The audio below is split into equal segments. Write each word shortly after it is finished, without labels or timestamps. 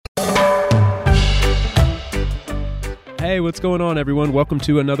Hey, what's going on, everyone? Welcome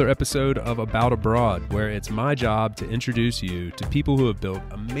to another episode of About Abroad, where it's my job to introduce you to people who have built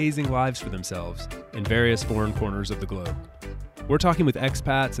amazing lives for themselves in various foreign corners of the globe. We're talking with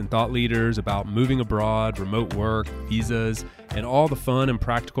expats and thought leaders about moving abroad, remote work, visas, and all the fun and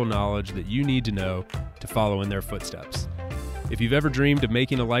practical knowledge that you need to know to follow in their footsteps. If you've ever dreamed of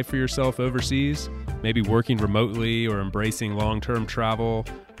making a life for yourself overseas, maybe working remotely or embracing long-term travel,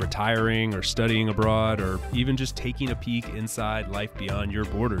 retiring or studying abroad, or even just taking a peek inside life beyond your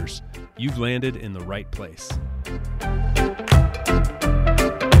borders, you've landed in the right place.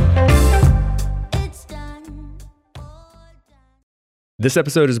 This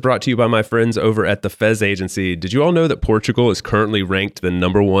episode is brought to you by my friends over at the Fez Agency. Did you all know that Portugal is currently ranked the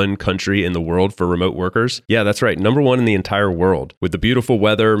 #1 country in the world for remote workers? Yeah, that's right, #1 in the entire world. With the beautiful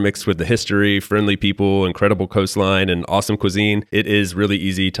weather mixed with the history, friendly people, incredible coastline, and awesome cuisine, it is really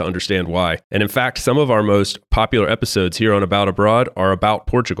easy to understand why. And in fact, some of our most popular episodes here on About Abroad are about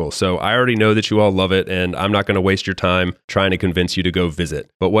Portugal. So I already know that you all love it, and I'm not going to waste your time trying to convince you to go visit.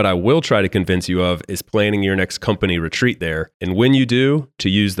 But what I will try to convince you of is planning your next company retreat there. And when you do, to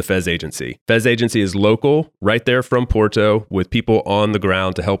use the Fez Agency. Fez Agency is local, right there from Porto, with people on the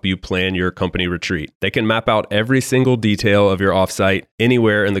ground to help you plan your company retreat. They can map out every single detail of your offsite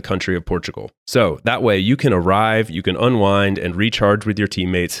anywhere in the country of Portugal. So that way you can arrive, you can unwind and recharge with your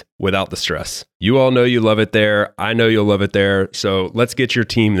teammates without the stress. You all know you love it there. I know you'll love it there. So let's get your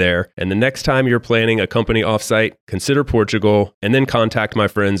team there. And the next time you're planning a company offsite, consider Portugal and then contact my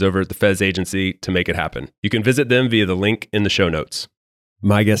friends over at the Fez Agency to make it happen. You can visit them via the link in the show notes.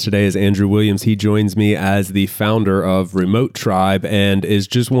 My guest today is Andrew Williams. He joins me as the founder of Remote Tribe and is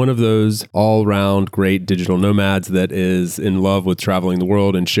just one of those all-round great digital nomads that is in love with traveling the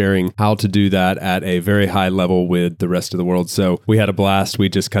world and sharing how to do that at a very high level with the rest of the world. So we had a blast. We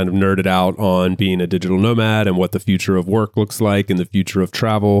just kind of nerded out on being a digital nomad and what the future of work looks like and the future of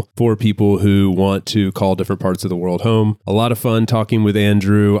travel for people who want to call different parts of the world home. A lot of fun talking with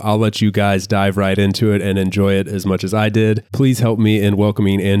Andrew. I'll let you guys dive right into it and enjoy it as much as I did. Please help me in welcoming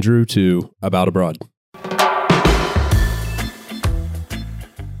Andrew to About Abroad.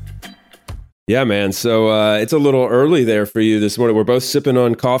 Yeah, man. So it's a little early there for you this morning. We're both sipping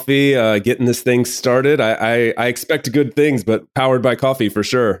on coffee, getting this thing started. I expect good things, but powered by coffee for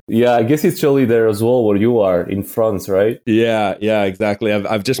sure. Yeah, I guess it's chilly there as well where you are in France, right? Yeah, exactly.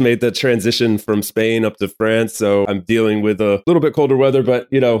 I've just made the transition from Spain up to France, so I'm dealing with a little bit colder weather, but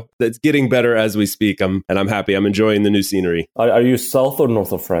you know, it's getting better as we speak. I'm happy. I'm enjoying the new scenery. Are you south or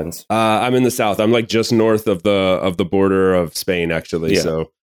north of France? I'm in the south. I'm like just north of the border of Spain, actually. Yeah,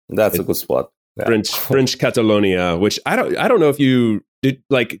 so that's a good spot. Yeah. French Catalonia, which I don't know if you did,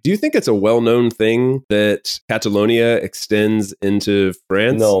 like, do you think it's a well-known thing that Catalonia extends into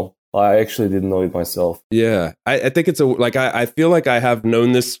France? No, I actually didn't know it myself. Yeah, I think it's I feel like I have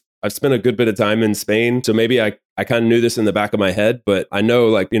known this. I've spent a good bit of time in Spain, so maybe I kind of knew this in the back of my head, but I know,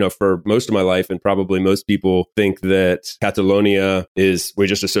 like, you know, for most of my life, and probably most people think that Catalonia we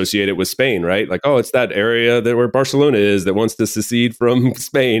just associate it with Spain, right? Like, oh, it's that area where Barcelona is that wants to secede from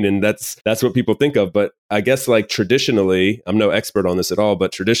Spain, and that's what people think of. But I guess, like, traditionally, I'm no expert on this at all,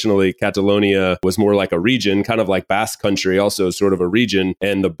 but traditionally, Catalonia was more like a region, kind of like Basque Country, also sort of a region,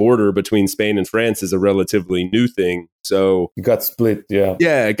 and the border between Spain and France is a relatively new thing. So it got split, yeah.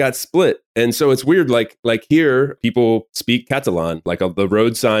 Yeah, it got split. And so it's weird, like here, people speak Catalan. Like the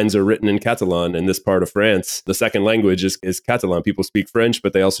road signs are written in Catalan in this part of France. The second language is Catalan. People speak French,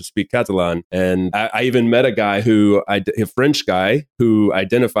 but they also speak Catalan. And I even met a guy a French guy who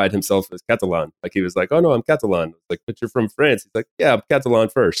identified himself as Catalan. Like he was like, oh no, I'm Catalan. Like, but you're from France. He's like, yeah, I'm Catalan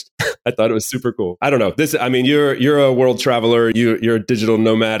first. I thought it was super cool. I don't know. You're a world traveler. You're a digital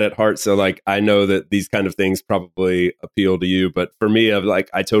nomad at heart. So like, I know that these kind of things probably appeal to you. But for me,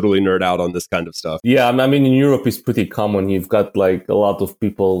 I totally nerd out on this kind of stuff. Yeah, I mean, in Europe, it's pretty common. You've got like a lot of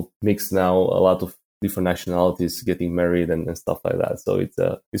people mixed now, a lot of different nationalities getting married and stuff like that. So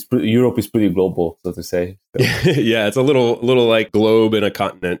Europe is pretty global, so to say. So. Yeah, it's a little like globe in a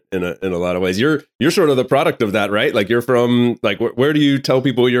continent in a lot of ways. You're sort of the product of that, right? Like you're from, like, where do you tell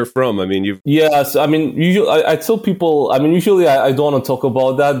people you're from? I mean, Yes, I mean, usually I tell people, I mean, usually I don't want to talk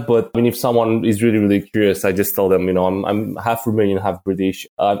about that, but I mean, if someone is really, really curious, I just tell them, you know, I'm half Romanian, half British.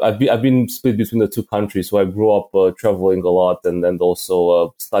 I've been split between the two countries, so I grew up traveling a lot and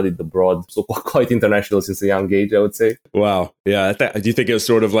also studied abroad, so quite international international since a young age, I would say. Wow. Yeah. Do you think it was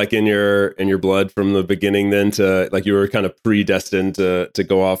sort of like in your blood from the beginning then, to like you were kind of predestined to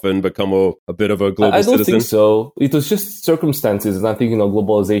go off and become a bit of a global I don't citizen? think so. It was just circumstances. And I think,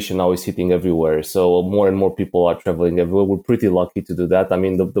 globalization now is hitting everywhere. So more and more people are traveling everywhere. We're pretty lucky to do that. I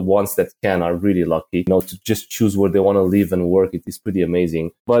mean, the ones that can are really lucky, to just choose where they want to live and work. It is pretty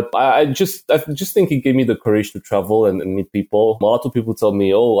amazing. But I just think it gave me the courage to travel and meet people. A lot of people tell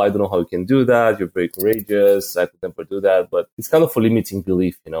me, oh, I don't know how you can do that. You're very courageous. I could never do that. But it's kind of a limiting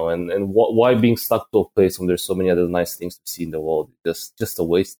belief, and why being stuck to a place when there's so many other nice things to see in the world? Just a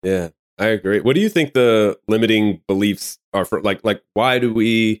waste. Yeah, I agree. What do you think the limiting beliefs are for, like why do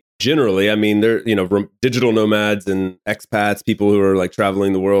we generally, I mean, there, digital nomads and expats, people who are like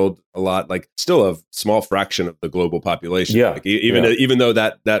traveling the world a lot, like still a small fraction of the global population. Yeah. Like, even though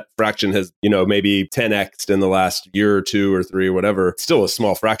that fraction has, maybe 10x'd in the last year or two or three or whatever, it's still a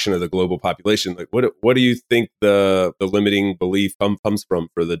small fraction of the global population. Like what do you think the limiting belief comes from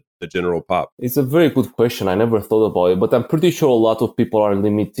for the general pop? It's a very good question. I never thought about it, but I'm pretty sure a lot of people are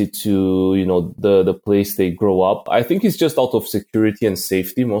limited to, the place they grow up. I think it's just out of security and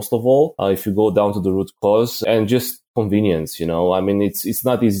safety, most of all, if you go down to the root cause, and just convenience. I mean, it's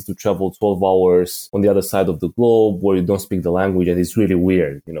not easy to travel 12 hours on the other side of the globe where you don't speak the language, and it's really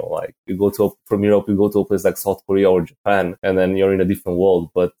weird. Like you go from Europe, you go to a place like South Korea or Japan, and then you're in a different world.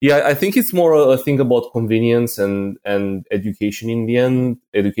 But yeah, I think it's more a thing about convenience and education in the end,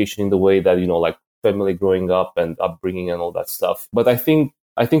 education in the way that, like family growing up and upbringing and all that stuff. But I think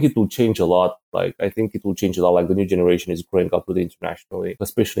it will change a lot. Like, I think it will change a lot. Like, the new generation is growing up really internationally,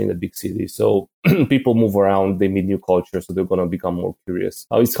 especially in the big cities. So people move around, they meet new cultures, so they're going to become more curious.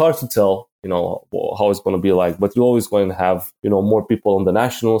 It's hard to tell, how it's going to be like, but you're always going to have, more people on the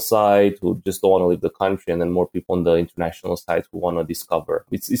national side who just don't want to leave the country, and then more people on the international side who want to discover.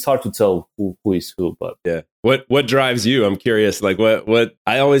 It's hard to tell who is who, but yeah. What drives you? I'm curious. Like what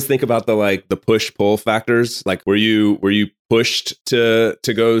I always think about the push-pull factors. Like, were you pushed to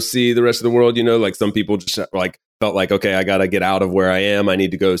go see the rest of the world? Like some people just like felt like, okay, I got to get out of where I am. I need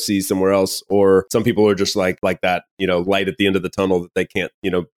to go see somewhere else. Or some people are just like that, light at the end of the tunnel that they can't,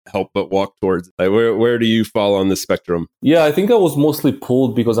 help but walk towards. Like, where do you fall on the spectrum? Yeah, I think I was mostly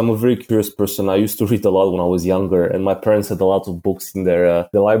pulled because I'm a very curious person. I used to read a lot when I was younger, and my parents had a lot of books in the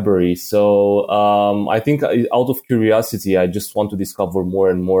library. So I think out of curiosity, I just want to discover more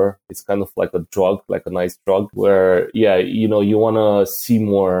and more. It's kind of like a drug, like a nice drug where, yeah, you want to see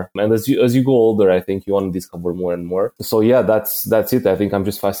more. And as you go older, I think you want to discover more and more. So yeah, that's it. I think I'm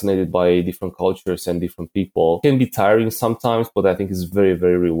just fascinated by different cultures and different people. It can be tiring sometimes, but I think it's very,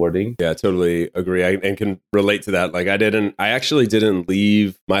 very rewarding. Yeah, I totally agree. And can relate to that. Like I actually didn't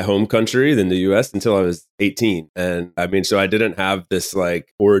leave my home country in the US until I was 18. And I mean, so I didn't have this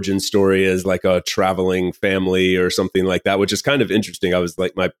like origin story as like a traveling family or something like that, which is kind of interesting. I was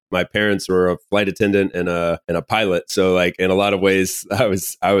like, my parents were a flight attendant and a pilot. So like in a lot of ways, I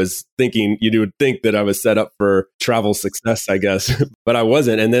was thinking, you would think that I was set up for travel success, I guess, but I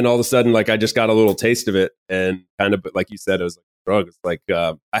wasn't. And then all of a sudden, like I just got a little taste of it, and kind of like you said, it was like drugs. Like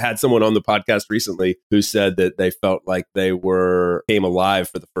I had someone on the podcast recently who said that they felt like they came alive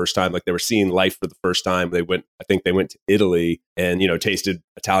for the first time, like they were seeing life for the first time. I think they went to Italy and, tasted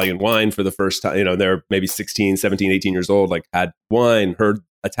Italian wine for the first time. They're maybe 16, 17, 18 years old, like had wine, heard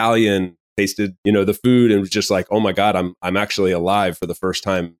Italian, tasted, the food, and was just like, oh my God, I'm actually alive for the first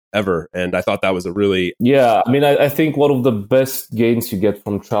time ever. And I thought that was a really... Yeah, I mean, I think one of the best gains you get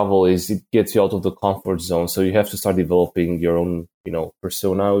from travel is it gets you out of the comfort zone. So you have to start developing your own,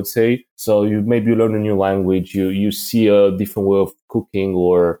 persona, I would say. So you learn a new language, you see a different way of cooking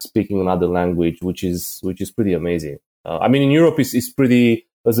or speaking another language, which is pretty amazing. I mean, in Europe, it's pretty...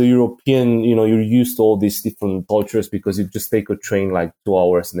 As a European, you're used to all these different cultures because you just take a train like 2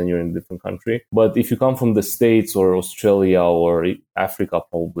 hours and then you're in a different country. But if you come from the States or Australia or Africa,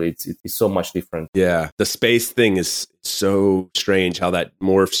 probably it's so much different. Yeah. The space thing is so strange how that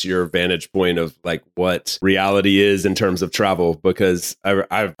morphs your vantage point of like what reality is in terms of travel. Because I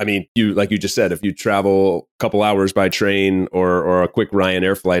mean, like you just said, if you travel a couple hours by train or a quick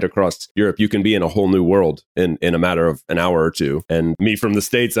Ryanair flight across Europe, you can be in a whole new world in a matter of an hour or two. And me from the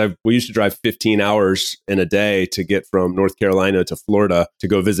States, we used to drive 15 hours in a day to get from North Carolina to Florida to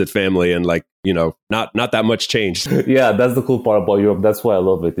go visit family, and like, not that much changed. Yeah, that's the cool part about Europe. That's why I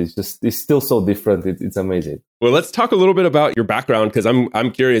love it. It's still so different. It's amazing. Well, let's talk a little bit about your background, because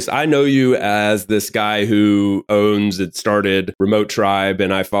I'm curious. I know you as this guy who owns and started Remote Tribe,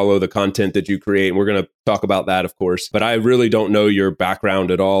 and I follow the content that you create. And we're going to talk about that, of course. But I really don't know your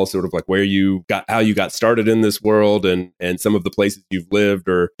background at all, sort of like how you got started in this world and some of the places you've lived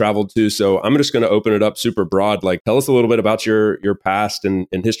or traveled to. So I'm just going to open it up super broad. Like, tell us a little bit about your past and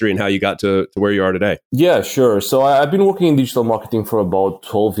history and how you got to where you are today. Yeah, sure. So I've been working in digital marketing for about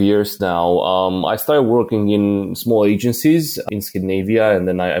 12 years now. I started working in small agencies in Scandinavia, and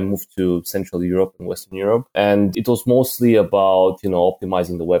then I moved to Central Europe and Western Europe. And it was mostly about,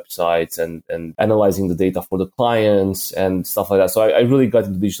 optimizing the websites and analyzing the data for the clients and stuff like that. So I really got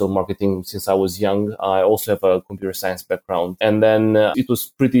into digital marketing since I was young. I also have a computer science background. And then it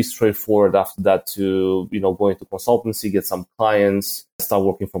was pretty straightforward after that to, go into consultancy, get some clients, start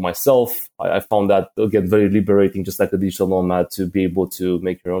working for myself. I found that get very liberating, just like a digital nomad, to be able to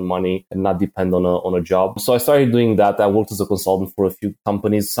make your own money and not depend on a job. So I started doing that. I worked as a consultant for a few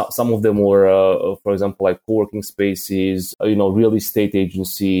companies. Some of them were, for example, like co-working spaces, real estate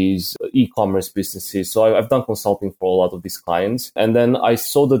agencies, e-commerce businesses. So I've done consulting for a lot of these clients. And then I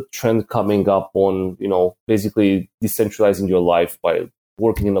saw the trend coming up on, basically decentralizing your life by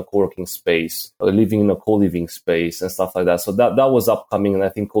working in a co-working space, living in a co-living space and stuff like that. So that was upcoming. And I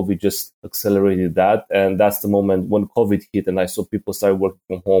think COVID just accelerated that. And that's the moment when COVID hit and I saw people start working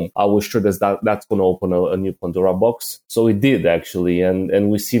from home. I was sure that's going to open a new Pandora box. So it did actually.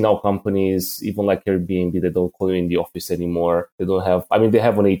 And we see now companies, even like Airbnb, they don't call you in the office anymore. They don't have, they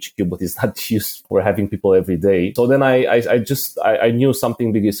have an HQ, but it's not used for having people every day. So then I knew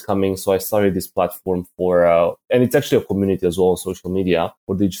something big is coming. So I started this platform and it's actually a community as well on social media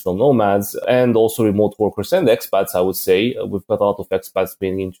for digital nomads and also remote workers and expats, I would say. We've got a lot of expats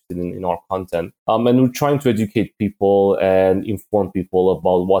being interested in our content. And we're trying to educate people and inform people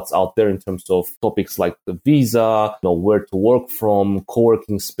about what's out there in terms of topics like the visa, where to work from,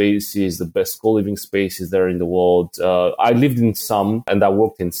 co-working spaces, the best co-living spaces there in the world. I lived in some and I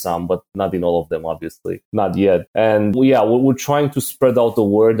worked in some, but not in all of them, obviously. Not yet. And we're trying to spread out the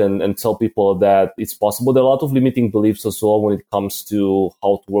word and tell people that it's possible. There are a lot of limiting beliefs as well when it comes to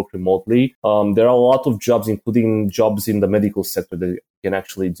how to work remotely. There are a lot of jobs, including jobs in the medical sector, that you can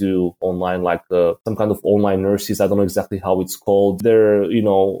actually do online, like some kind of online nurses. I don't know exactly how it's called. They're,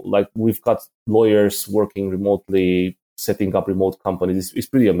 like we've got lawyers working remotely, setting up remote companies. It's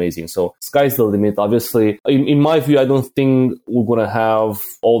pretty amazing. So sky's the limit. Obviously, in my view, I don't think we're going to have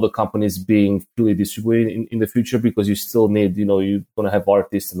all the companies being fully distributed in the future, because you still need, you're going to have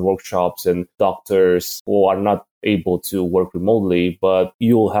artists and workshops and doctors who are not able to work remotely, but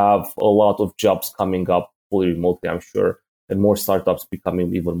you'll have a lot of jobs coming up fully remotely, I'm sure, and more startups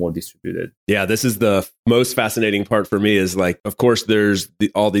becoming even more distributed. Yeah, this is the most fascinating part for me is like, of course, there's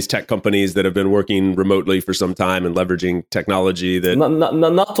all these tech companies that have been working remotely for some time and leveraging technology that...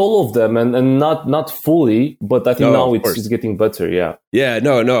 Not all of them and not fully, but I think now it's getting better, yeah. Yeah,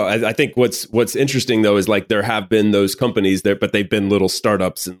 no. I think what's interesting though is like there have been those companies there, but they've been little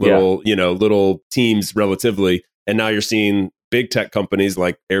startups and little teams relatively. And now you're seeing big tech companies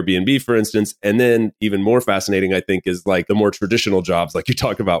like Airbnb, for instance. And then even more fascinating, I think, is like the more traditional jobs, like you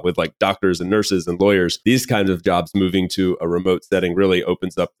talk about with like doctors and nurses and lawyers. These kinds of jobs moving to a remote setting really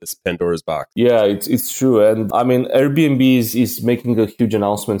opens up this Pandora's box. Yeah, it's true. And Airbnb is making a huge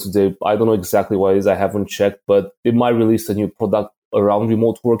announcement today. I don't know exactly what it is. I haven't checked, but they might release a new product around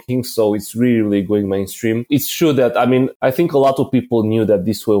remote working. So it's really going mainstream. It's true that, I think a lot of people knew that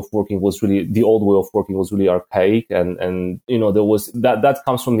this way of working was really, the old way of working was really archaic. And there was, that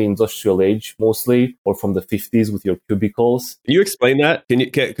comes from the industrial age mostly, or from the 50s with your cubicles. Can you explain that?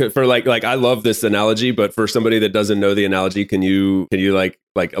 For like, I love this analogy, but for somebody that doesn't know the analogy, can you like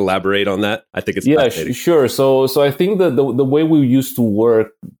elaborate on that? I think it's fascinating. Sure. So I think that the way we used to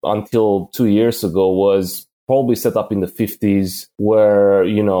work until 2 years ago was probably set up in the 50s, where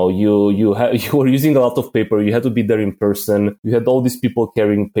you were using a lot of paper. You had to be there in person. You had all these people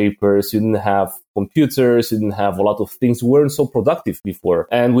carrying papers. You didn't have computers. You didn't have a lot of things. We weren't so productive before,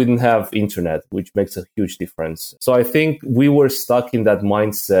 and we didn't have internet, which makes a huge difference. So I think we were stuck in that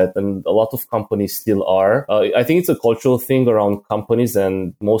mindset, and a lot of companies still are. I think it's a cultural thing around companies,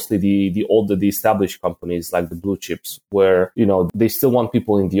 and mostly the established companies like the blue chips, where they still want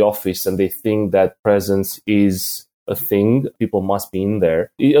people in the office, and they think that presence is a thing. People must be in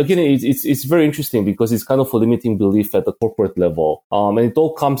there. Again, it's very interesting because it's kind of a limiting belief at the corporate level. And it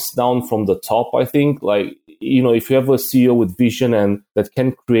all comes down from the top, I think. Like, if you have a CEO with vision and that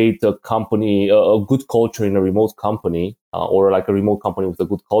can create a company, a good culture in a remote company, or like a remote company with a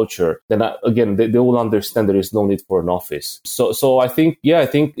good culture, then again, they will understand there is no need for an office. So I think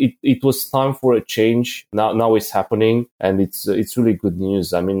it was time for a change. Now it's happening, and it's really good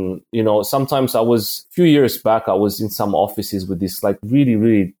news. I mean, sometimes a few years back, I was in some offices with this like really,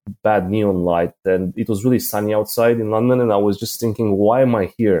 really bad neon light, and it was really sunny outside in London, and I was just thinking, why am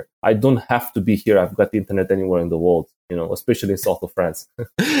I here? I don't have to be here. I've got the internet anywhere in the world, especially in south of France.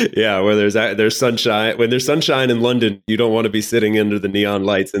 Yeah, where there's sunshine. When there's sunshine in London, you don't want to be sitting under the neon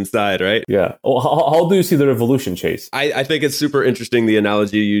lights inside, right? Yeah. Oh, how do you see the revolution, Chase? I think it's super interesting, the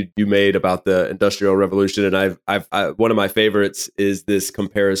analogy you made about the Industrial Revolution, and I've one of my favorites is this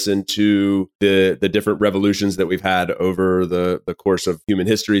comparison to the different revolutions that we've had over the course of human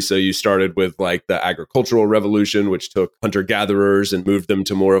history. So you started with like the agricultural revolution, which took hunter-gatherers and moved them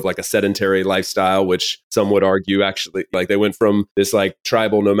to more of like a sedentary lifestyle, which some would argue actually like they went from this like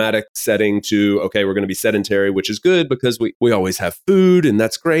tribal nomadic setting to, okay, we're going to be sedentary, which is good because we always have food and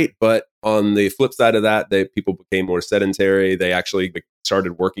that's great. But on the flip side of that, people became more sedentary. They actually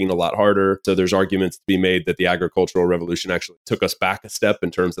started working a lot harder. So there's arguments to be made that the agricultural revolution actually took us back a step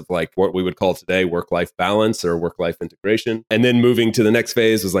in terms of like what we would call today work-life balance or work-life integration. And then moving to the next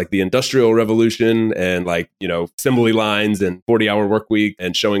phase was like the industrial revolution and like, assembly lines and 40-hour work week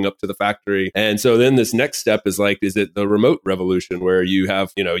and showing up to the factory. And so then this next step is like, is it the remote revolution where you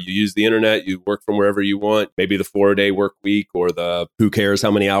have, you use the internet, you work from wherever you want, maybe the 4-day work week or the who cares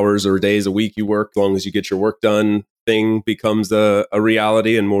how many hours or days a week you work, as long as you get your work done thing becomes a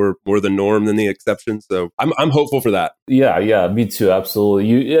reality and more the norm than the exception. So I'm hopeful for that. Yeah, me too.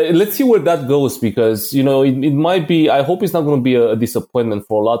 Absolutely. Let's see where that goes, because it might be. I hope it's not going to be a disappointment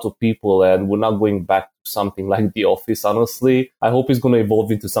for a lot of people, and we're not going back to something like The Office. Honestly, I hope it's going to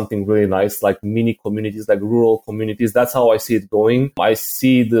evolve into something really nice, like mini communities, like rural communities. That's how I see it going. I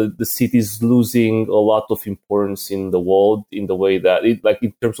see the cities losing a lot of importance in the world in the way that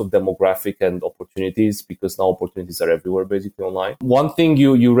in terms of demographic and opportunities, because now opportunities are everywhere basically online. One thing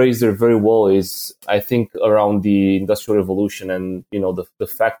you raised there very well is, I think, around the Industrial Revolution and the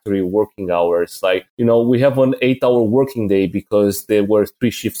factory working hours. Like we have an 8-hour working day because there were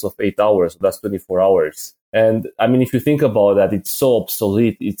 3 shifts of 8 hours. So that's 24 hours. And I mean, if you think about that, it's so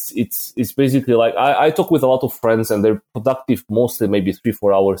obsolete. It's basically like I talk with a lot of friends and they're productive mostly maybe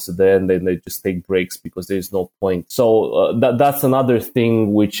 3-4 hours a day, and then they just take breaks because there's no point. So that's another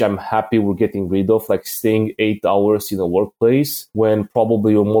thing which I'm happy we're getting rid of, like staying 8 hours in a workplace when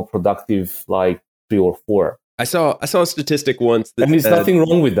probably you're more productive like 3 or 4. I saw a statistic once that and there's nothing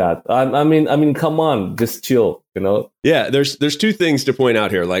wrong with that. I mean, come on, just chill, Yeah, there's 2 things to point out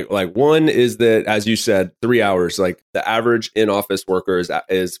here. Like one is that, as you said, 3 hours. Like the average in-office worker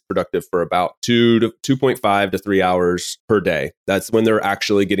is productive for about 2.5 to 3 hours per day. That's when they're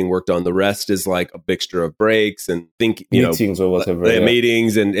actually getting work done. The rest is like a mixture of breaks and meetings or whatever.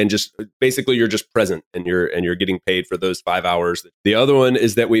 Meetings and just basically you're just present and you're getting paid for those 5 hours. The other one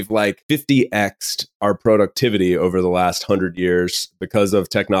is that we've like 50x'd our productivity over the last 100 years because of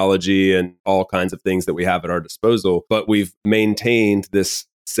technology and all kinds of things that we have at our disposal. But we've maintained this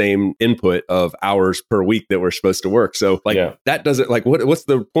same input of hours per week that we're supposed to work. So that doesn't what's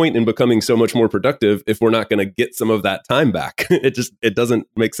the point in becoming so much more productive if we're not going to get some of that time back? It doesn't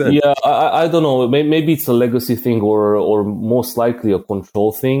make sense. Yeah, I don't know. Maybe it's a legacy thing or most likely a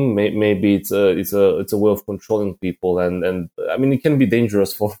control thing. Maybe it's a way of controlling people. And I mean, it can be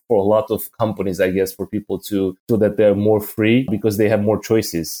dangerous for a lot of companies, I guess, for people so that they're more free because they have more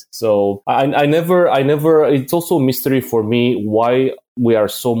choices. So I never, it's also a mystery for me why we are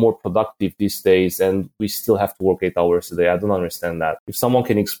so more productive these days and we still have to work 8 hours a day. I don't understand that. If someone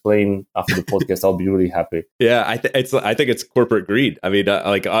can explain after the podcast, I'll be really happy. Yeah, I think it's corporate greed. I mean,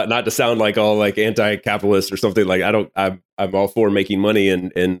 not to sound like all like anti-capitalist or something. Like I'm all for making money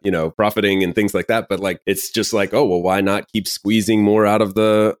and profiting and things like that. But like it's just like, oh well, why not keep squeezing more out of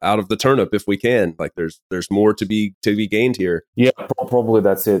the turnip if we can? Like there's more to be gained here. Yeah, probably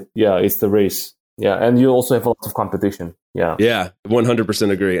that's it. Yeah, it's the race. Yeah, and you also have a lot of competition. Yeah,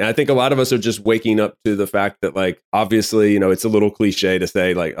 100% agree. And I think a lot of us are just waking up to the fact that, like, obviously, it's a little cliche to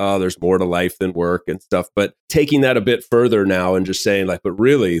say, like, oh, there's more to life than work and stuff. But taking that a bit further now and just saying, like, but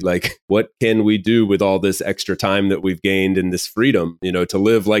really, like, what can we do with all this extra time that we've gained and this freedom, to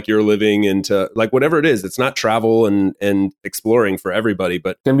live like you're living and to, like, whatever it is. It's not travel and exploring for everybody,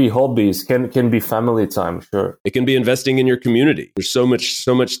 but can be hobbies, can be family time. Sure, it can be investing in your community. There's so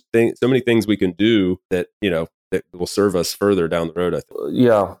many things we can do that that will serve us further down the road, I think.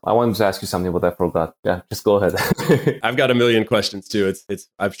 Yeah, I wanted to ask you something, but I forgot. Yeah, just go ahead. I've got a million questions too.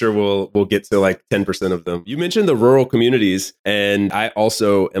 I'm sure we'll get to like 10% of them. You mentioned the rural communities, and I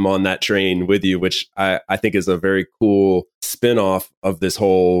also am on that train with you, which I think is a very cool spinoff of this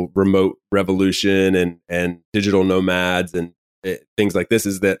whole remote revolution and digital nomads and things like this,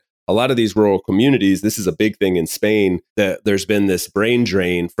 is that a lot of these rural communities, this is a big thing in Spain, that there's been this brain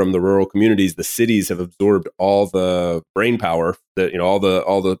drain from the rural communities. The cities have absorbed all the brain power, that, all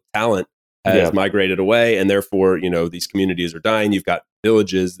the talent has migrated away, and therefore, these communities are dying. You've got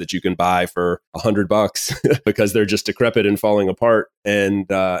villages that you can buy for $100 because they're just decrepit and falling apart. And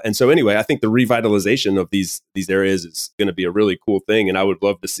so anyway, I think the revitalization of these areas is going to be a really cool thing. And I would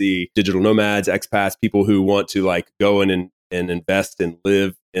love to see digital nomads, expats, people who want to like go in and invest and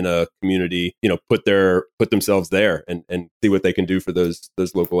live in a community, put themselves there and see what they can do for those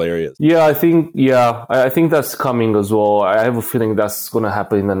local areas. Yeah, I think that's coming as well. I have a feeling that's going to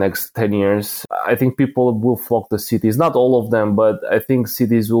happen in the next 10 years. I think people will flock to cities, not all of them, but I think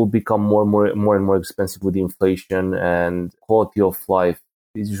cities will become more and more expensive with inflation, and quality of life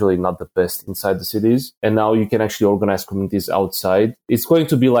is usually not the best inside the cities. And now you can actually organize communities outside. It's going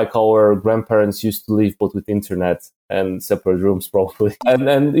to be like our grandparents used to live, but with internet and separate rooms probably.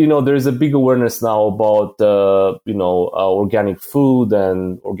 And there's a big awareness now about, organic food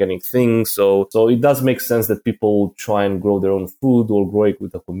and organic things. So it does make sense that people try and grow their own food or grow it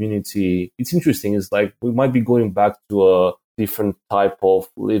with the community. It's interesting. It's like we might be going back to a different type of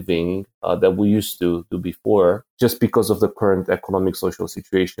living that we used to do before, just because of the current economic social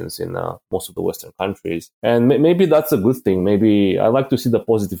situations in most of the Western countries. And maybe that's a good thing. Maybe I like to see the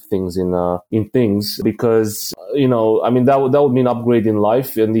positive things in things, because that would mean upgrade in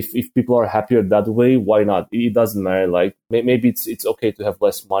life. And if people are happier that way, why not? It doesn't matter. Like maybe it's okay to have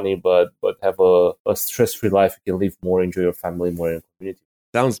less money, but have a stress-free life. You can live more, enjoy your family more, in a community.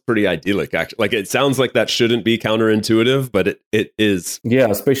 Sounds pretty idyllic, actually. Like, it sounds like that shouldn't be counterintuitive, but it is. Yeah,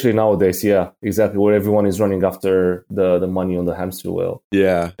 especially nowadays. Yeah, exactly. Where everyone is running after the money on the hamster wheel.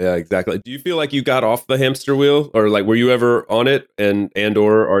 Yeah, exactly. Do you feel like you got off the hamster wheel, or like were you ever on it,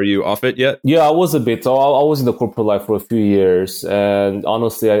 or are you off it yet? Yeah, I was a bit. I was in the corporate life for a few years, and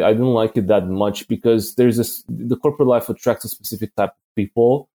honestly, I didn't like it that much, because the corporate life attracts a specific type of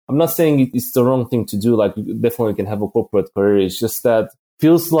people. I'm not saying it's the wrong thing to do. Like, you definitely can have a corporate career. It's just that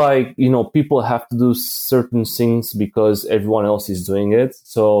feels like, people have to do certain things because everyone else is doing it.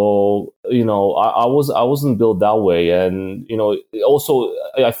 So, I wasn't built that way. And, also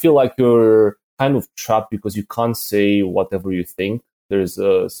I feel like you're kind of trapped because you can't say whatever you think. There's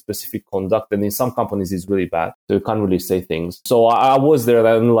a specific conduct, and in some companies it's really bad. So you can't really say things. So I was there and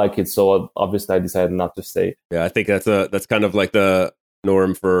I didn't like it. So obviously I decided not to stay. Yeah, I think that's kind of like the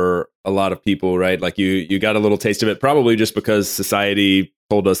norm for a lot of people, right? Like you got a little taste of it, probably just because society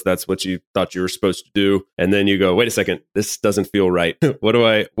told us that's what you thought you were supposed to do, and then you go, wait a second, this doesn't feel right. What do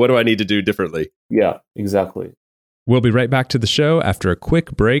I need to do differently? Yeah, exactly. We'll be right back to the show after a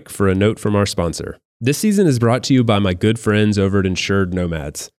quick break for a note from our sponsor. This season is brought to you by my good friends over at Insured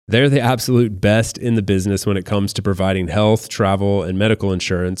Nomads. They're the absolute best in the business when it comes to providing health, travel, and medical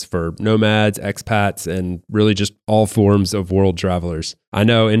insurance for nomads, expats, and really just all forms of world travelers. I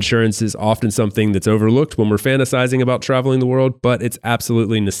know insurance is often something that's overlooked when we're fantasizing about traveling the world, but it's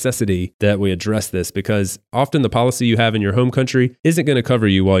absolutely necessity that we address this, because often the policy you have in your home country isn't going to cover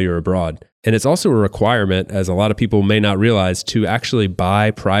you while you're abroad. And it's also a requirement, as a lot of people may not realize, to actually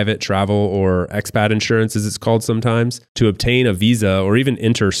buy private travel or expat insurance, as it's called sometimes, to obtain a visa or even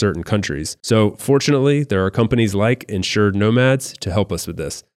enter certain countries. So fortunately, there are companies like Insured Nomads to help us with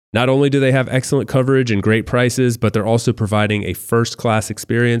this. Not only do they have excellent coverage and great prices, but they're also providing a first-class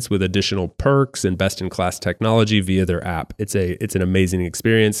experience with additional perks and best-in-class technology via their app. It's an amazing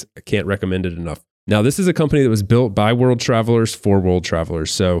experience. I can't recommend it enough. Now, this is a company that was built by world travelers for world travelers.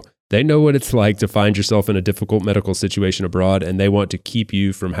 So they know what it's like to find yourself in a difficult medical situation abroad, and they want to keep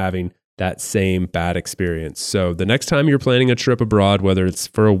you from having that same bad experience. So the next time you're planning a trip abroad, whether it's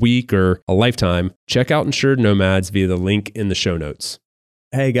for a week or a lifetime, check out Insured Nomads via the link in the show notes.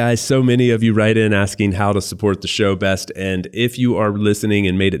 Hey guys, so many of you write in asking how to support the show best. And if you are listening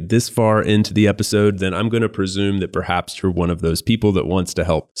and made it this far into the episode, then I'm going to presume that perhaps you're one of those people that wants to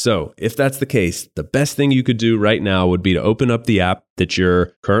help. So if that's the case, the best thing you could do right now would be to open up the app that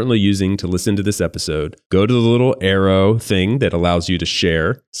you're currently using to listen to this episode. Go to the little arrow thing that allows you to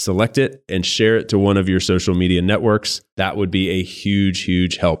share, select it, and share it to one of your social media networks. That would be a huge,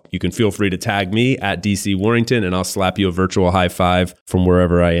 huge help. You can feel free to tag me at DC Warrington, and I'll slap you a virtual high five from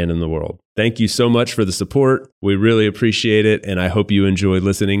wherever I am in the world. Thank you so much for the support. We really appreciate it, and I hope you enjoy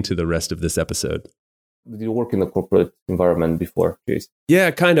listening to the rest of this episode. did you work in a corporate environment before, Jace?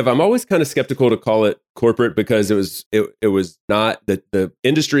 Yeah, kind of. I'm always kind of skeptical to call it corporate because it was not the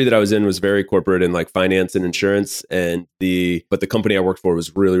industry that I was in was very corporate in like finance and insurance, but the company I worked for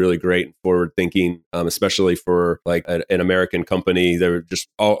was really, really great and forward thinking, especially for like an American company. They were just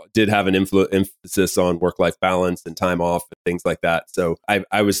all did have an emphasis on work-life balance and time off and things like that. So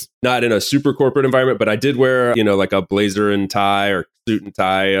I was not in a super corporate environment, but I did wear, like a blazer and tie or suit and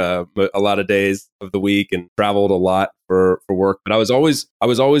tie a lot of days of the week and traveled a lot for work. But I was always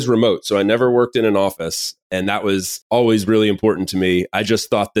remote. So I never worked in an office. And that was always really important to me. I just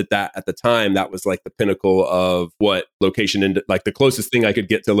thought that at the time, that was like the pinnacle of what like the closest thing I could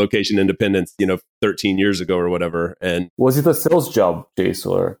get to location independence, 13 years ago or whatever. And was it a sales job, Jace,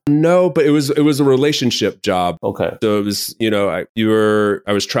 or? No, but it was a relationship job. Okay. So it was, I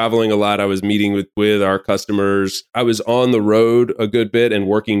was traveling a lot. I was meeting with our customers. I was on the road a good bit and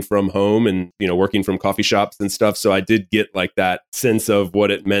working from home and, working from coffee shops and stuff. So I did get like that sense of what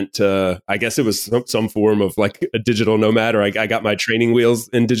it meant to, I guess it was some form of like a digital nomad, or I got my training wheels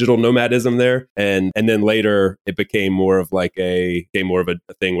in digital nomadism there. And then later it became more of a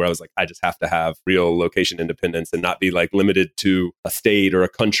thing where I was like, I just have to have real location independence and not be like limited to a state or a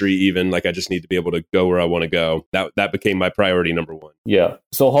country even. Like I just need to be able to go where I want to go. That became my priority number one. Yeah.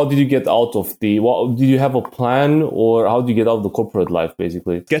 So how did you get out of did you have a plan, or how did you get out of the corporate life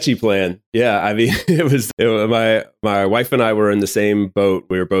basically? Sketchy plan. Yeah. I mean, my wife and I were in the same boat.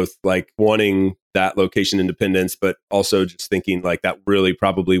 We were both like wanting that location independence, but also just thinking like that really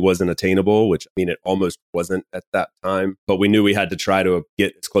probably wasn't attainable, which I mean, it almost wasn't at that time, but we knew we had to try to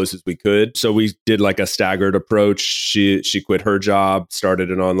get as close as we could. So we did like a staggered approach. She quit her job,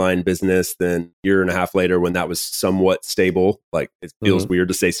 started an online business. Then a year and a half later, when that was somewhat stable, like it feels weird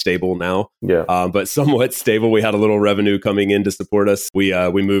to say stable now, but somewhat stable, we had a little revenue coming in to support us. We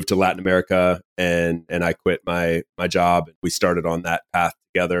moved to Latin America and I quit my job. We started on that path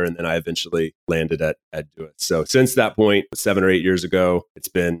together, and then I eventually landed at Doit. So since that point, 7 or 8 years ago, it's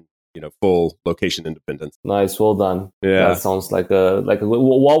been full location independence. Nice, well done. Yeah, that sounds like a.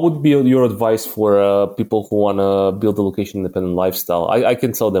 What would be your advice for people who want to build a location independent lifestyle? I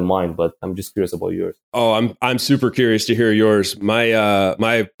can tell them mine, but I'm just curious about yours. Oh, I'm super curious to hear yours.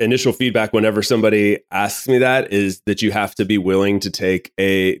 My initial feedback whenever somebody asks me that is that you have to be willing to take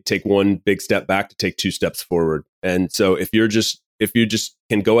one big step back to take 2 steps forward. And so if you just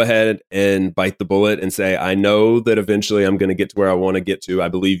can go ahead and bite the bullet and say, I know that eventually I'm going to get to where I want to get to. I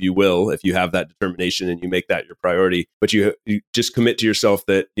believe you will if you have that determination and you make that your priority. But you just commit to yourself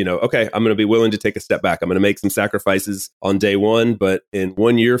that, okay, I'm going to be willing to take a step back. I'm going to make some sacrifices on day one, but in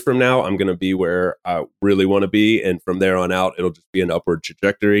 1 year from now, I'm going to be where I really want to be. And from there on out, it'll just be an upward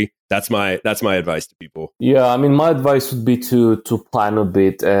trajectory. That's my advice to people. Yeah, I mean, my advice would be to plan a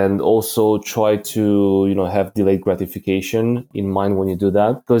bit and also try to, have delayed gratification in mind when you do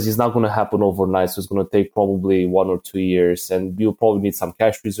that, because it's not going to happen overnight. So it's going to take probably 1 or 2 years, and you'll probably need some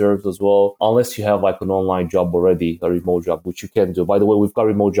cash reserves as well, unless you have like an online job already, a remote job, which you can do. By the way, we've got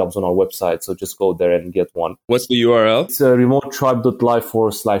remote jobs on our website, so just go there and get one. What's the URL? It's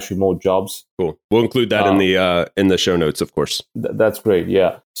remotetribe.live/remote jobs. Cool. We'll include that in the show notes, of course. That's great.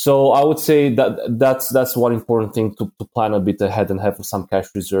 Yeah. So I would say that's one important thing to plan a bit ahead and have some cash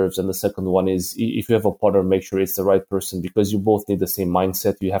reserves. And the second one is, if you have a partner, make sure it's the right person, because you both need the same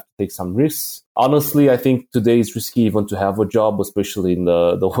mindset. You have to take some risks. Honestly, I think today it's risky even to have a job, especially in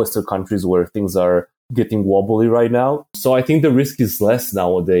the Western countries where things are getting wobbly right now. So I think the risk is less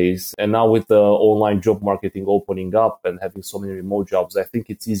nowadays. And now with the online job marketing opening up and having so many remote jobs, I think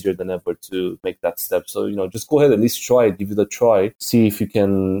it's easier than ever to make that step. So, just go ahead, at least try it, give it a try, see if you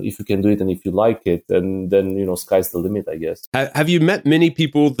can do it and if you like it. And then, sky's the limit, I guess. Have you met many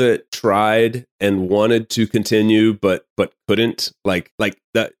people that tried and wanted to continue, but couldn't? Like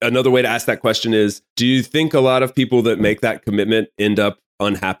that. Another way to ask that question is, do you think a lot of people that make that commitment end up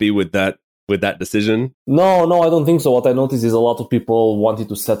unhappy with that decision? No, I don't think so. What I noticed is a lot of people wanted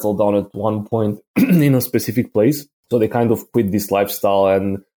to settle down at one point in a specific place. So they kind of quit this lifestyle,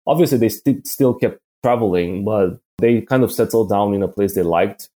 and obviously they still kept traveling, but they kind of settled down in a place they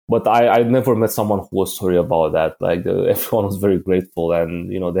liked. But I never met someone who was sorry about that. Like everyone was very grateful, and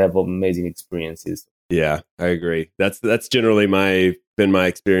they have amazing experiences. Yeah, I agree. That's generally been my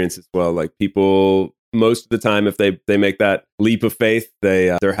experience as well. Like people, most of the time, if they make that leap of faith,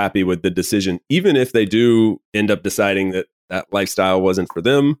 they're happy with the decision, even if they do end up deciding that that lifestyle wasn't for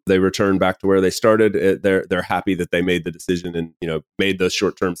them. They returned back to where they started. They're happy that they made the decision and, made the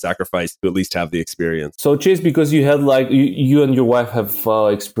short-term sacrifice to at least have the experience. So Chase, because you had you and your wife have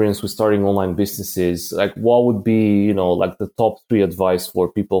experience with starting online businesses, what would be, the top 3 advice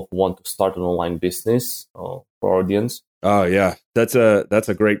for people who want to start an online business for our audience? Oh yeah, that's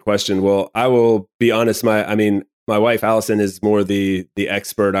a great question. Well, I will be honest. My wife Allison is more the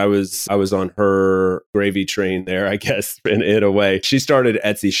expert. I was on her gravy train there, I guess, in a way. She started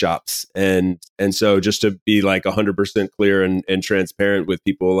Etsy shops, and so just to be 100% clear and transparent with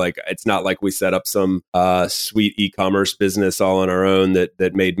people, it's not like we set up some sweet e-commerce business all on our own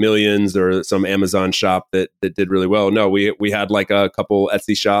that made millions, or some Amazon shop that did really well. No, we had a couple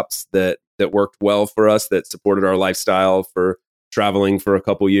Etsy shops that worked well for us, that supported our lifestyle for traveling for a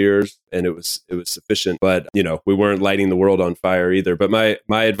couple years, and it was sufficient. But we weren't lighting the world on fire either. But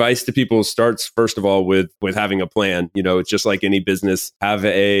my advice to people starts first of all with having a plan. It's just like any business. Have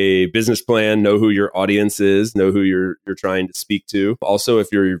a business plan. Know who your audience is. Know who you're trying to speak to. Also, if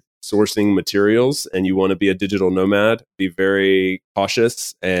you're sourcing materials and you want to be a digital nomad, be very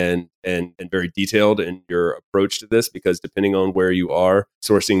cautious and very detailed in your approach to this, because depending on where you are,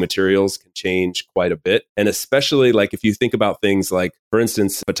 sourcing materials can change quite a bit. And especially if you think about things like, for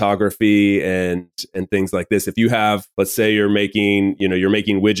instance, photography and things like this. If you have, let's say you're making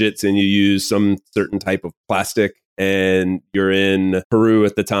widgets and you use some certain type of plastic, and you're in Peru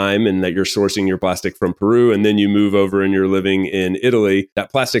at the time, and that you're sourcing your plastic from Peru, and then you move over and you're living in Italy, that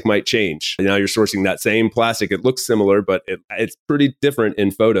plastic might change. And now you're sourcing that same plastic. It looks similar, but it's pretty different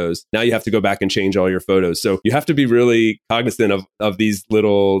in photos. Now you have to go back and change all your photos. So you have to be really cognizant of these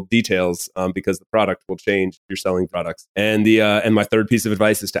little details, because the product will change if you're selling products. And my third piece of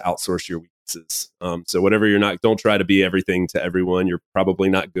advice is to outsource your weaknesses. So whatever don't try to be everything to everyone. You're probably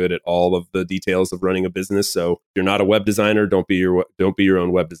not good at all of the details of running a business. So if you're not a web designer, don't be your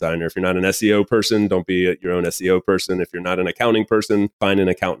own web designer. If you're not an SEO person, don't be your own SEO person. If you're not an accounting person, find an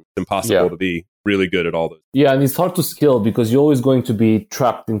accountant. It's impossible to be really good at all those. Yeah, and it's hard to scale because you're always going to be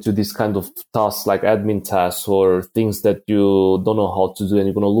trapped into this kind of tasks, like admin tasks or things that you don't know how to do, and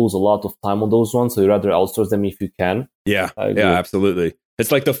you're going to lose a lot of time on those ones. So you rather outsource them if you can. Yeah, absolutely.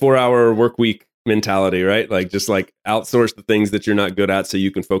 It's like the 4-hour work week mentality, right? Just outsource the things that you're not good at so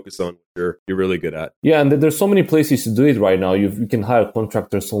you can focus on what you're really good at. Yeah, and there's so many places to do it right now. You can hire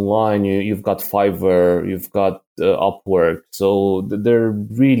contractors online. You've got Fiverr, you've got Upwork. So there are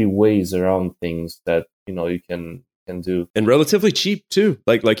really ways around things that you can do, and relatively cheap too.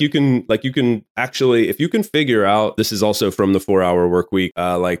 You can actually, if you can figure out, this is also from the 4-hour work week,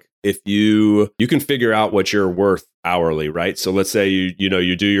 if you can figure out what you're worth hourly, right? So let's say you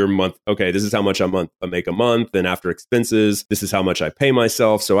do your month. Okay, this is how much I make a month, and after expenses, this is how much I pay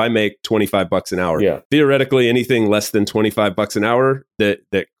myself. So I make $25 an hour. Yeah. Theoretically, anything less than $25 an hour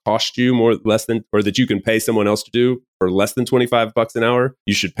that cost you less than, or that you can pay someone else to do for less than $25 an hour,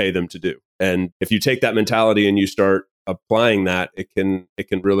 you should pay them to do. And if you take that mentality and you start applying that, it can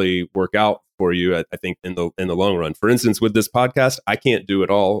really work out for you, I think, in the long run. For instance, with this podcast, I can't do it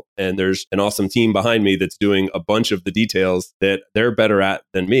all, and there's an awesome team behind me that's doing a bunch of the details that they're better at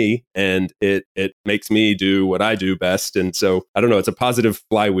than me, and it makes me do what I do best. And so I don't know, it's a positive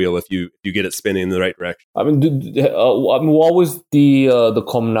flywheel if you get it spinning in the right direction. What was the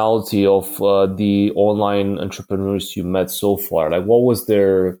commonality of the online entrepreneurs you met so far? What was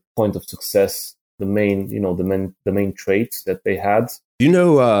their point of success? The main traits that they had. Do you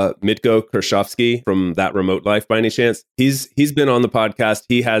know Mitko Krashovsky from That Remote Life by any chance? He's been on the podcast.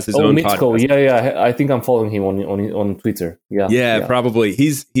 He has his own Mitko. podcast. Yeah. I think I'm following him on Twitter. Yeah, probably.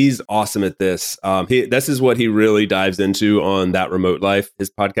 He's awesome at this. This is what he really dives into on That Remote Life.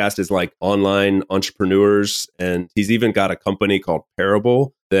 His podcast is online entrepreneurs, and he's even got a company called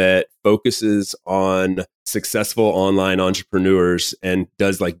Parable that focuses on successful online entrepreneurs and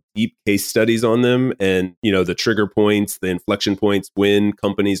does deep case studies on them, and the trigger points, the inflection points when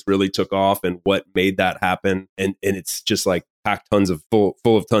companies really took off and what made that happen, and it's just packed full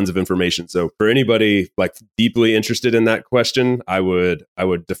of tons of information. So for anybody deeply interested in that question, I would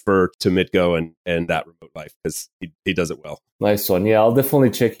defer to Mitko and That Remote Life, because he does it well. Nice one. Yeah, I'll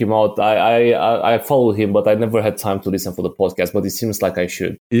definitely check him out. I follow him, but I never had time to listen for the podcast, but it seems like I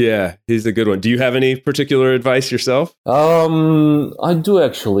should. Yeah, he's a good one. Do you have any particular advice yourself? I do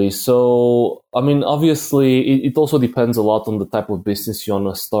actually. So, obviously it also depends a lot on the type of business you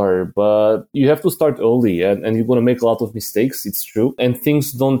want to start, but you have to start early, and you're going to make a lot of mistakes. It's true. And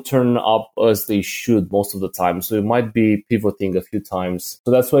things don't turn up as they should most of the time. So you might be pivoting a few times.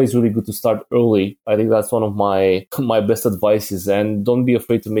 So that's why it's really good to start early. I think that's one of my my best advice is, and don't be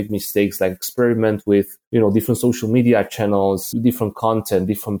afraid to make mistakes, like experiment with, different social media channels, different content,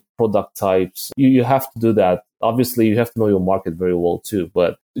 different product types. You have to do that. Obviously, you have to know your market very well too,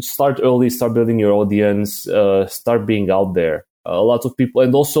 but start early, start building your audience, start being out there. A lot of people,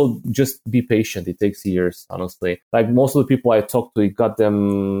 and also just be patient. It takes years, honestly. Like most of the people I talked to, it got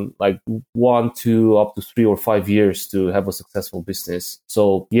them like 1, 2, up to 3 or 5 years to have a successful business.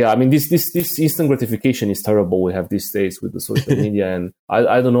 So yeah, I mean, this instant gratification is terrible we have these days with the social media, and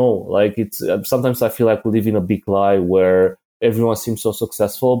I don't know. Like it's sometimes I feel like we live in a big lie where everyone seems so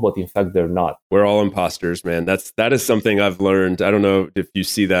successful, but in fact, they're not. We're all imposters, man. That is something I've learned. I don't know if you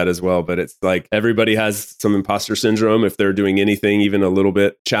see that as well, but it's like everybody has some imposter syndrome if they're doing anything even a little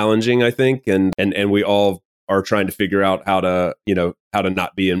bit challenging, I think. And we all are trying to figure out how to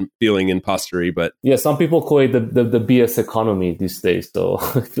not be feeling impostery. But yeah, some people call it the BS economy these days. So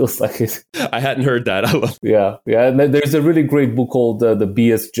it feels like it. I hadn't heard that. I love. Yeah. And there's a really great book called The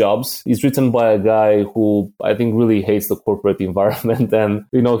BS Jobs. It's written by a guy who I think really hates the corporate environment, and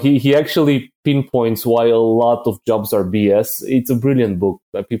he actually pinpoints why a lot of jobs are BS. It's a brilliant book.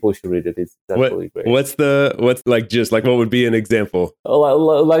 People should read it. It's absolutely great. What's what would be an example?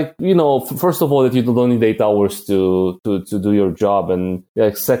 Like, first of all, that you don't need 8 hours to do your job. And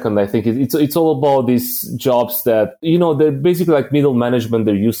like, second, I think it's all about these jobs that, they're basically like middle management.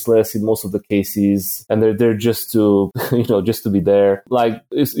 They're useless in most of the cases. And they're just to, just to be there. Like,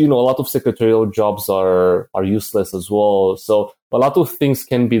 it's, a lot of secretarial jobs are useless as well. So a lot of things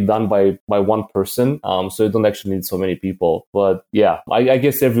can be done by one person, so you don't actually need so many people. But yeah, I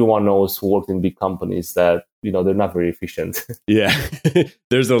guess everyone knows who worked in big companies that they're not very efficient. Yeah,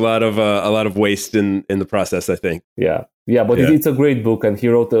 there's a lot of waste in the process, I think. Yeah, but it's a great book, and he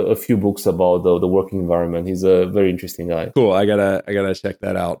wrote a few books about the working environment. He's a very interesting guy. Cool. I gotta check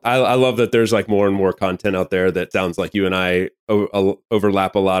that out. I love that there's like more and more content out there that sounds like you and I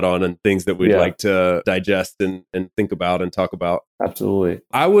overlap a lot on, and things that we'd like to digest and think about and talk about. Absolutely.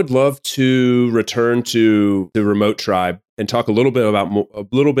 I would love to return to the Remote Tribe and talk a little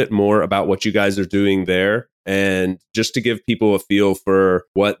bit more about what you guys are doing there, and just to give people a feel for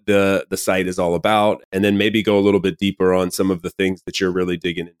what the site is all about, and then maybe go a little bit deeper on some of the things that you're really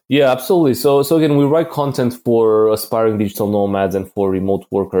digging in. Yeah, absolutely. So again, we write content for aspiring digital nomads and for remote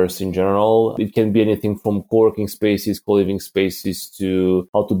workers in general. It can be anything from co-working spaces, co-living spaces, to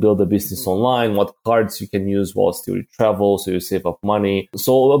how to build a business online, what cards you can use whilst you travel so you save up money.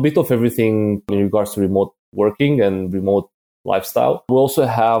 So a bit of everything in regards to remote working and remote lifestyle. We also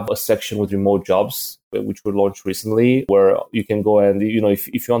have a section with remote jobs, which we launched recently, where you can go and,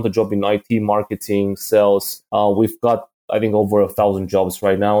 if you want a job in IT, marketing, sales, we've got, I think, over 1,000 jobs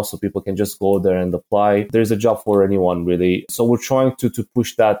right now. So people can just go there and apply. There's a job for anyone, really. So we're trying to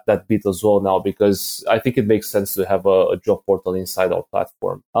push that bit as well now, because I think it makes sense to have a job portal inside our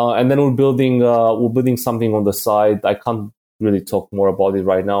platform. And then we're building something on the side. I can't really talk more about it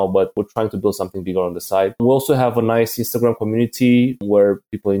right now, but we're trying to build something bigger on the side. We also have a nice Instagram community where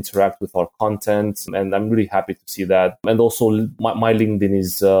people interact with our content, and I'm really happy to see that. And also my LinkedIn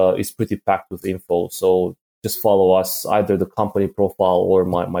is pretty packed with info. So just follow us, either the company profile or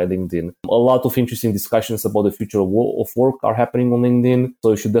my LinkedIn. A lot of interesting discussions about the future of work are happening on LinkedIn.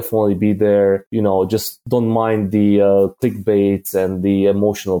 So you should definitely be there. Just don't mind the clickbaits and the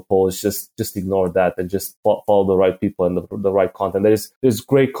emotional posts. Just ignore that and just follow the right people and the right content. There's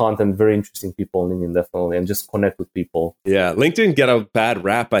great content, very interesting people on LinkedIn, definitely, and just connect with people. Yeah, LinkedIn get a bad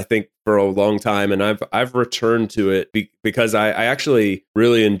rap, I think, for a long time, and I've returned to it because I actually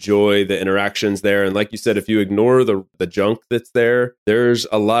really enjoy the interactions there. And like you said, if you ignore the junk that's there, there's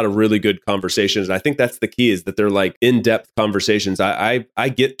a lot of really good conversations. And I think that's the key, is that they're like in-depth conversations. I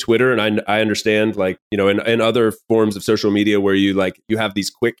get Twitter, and I understand, like, in other forms of social media where you have these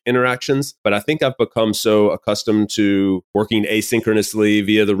quick interactions, but I think I've become so accustomed to working asynchronously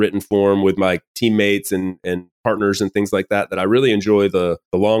via the written form with my teammates and partners and things like that I really enjoy the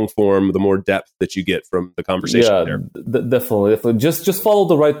long form, the more depth that you get from the conversation there. Definitely. Just follow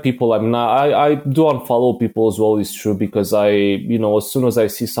the right people. I mean, I do unfollow people as well, it's true, because as soon as I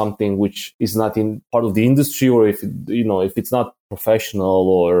see something which is not in part of the industry, or if it's not professional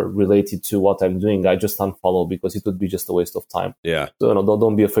or related to what I'm doing, I just unfollow, because it would be just a waste of time. Yeah. So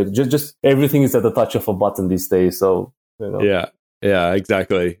don't be afraid. Just everything is at the touch of a button these days. So Yeah,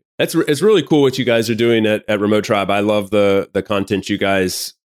 exactly. It's really cool what you guys are doing at Remote Tribe. I love the content you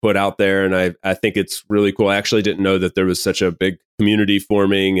guys put out there, and I think it's really cool. I actually didn't know that there was such a big community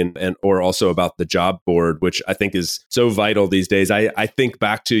forming and or also about the job board, which I think is so vital these days. I think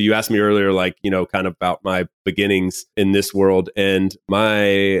back to, you asked me earlier, like, kind of about my beginnings in this world. And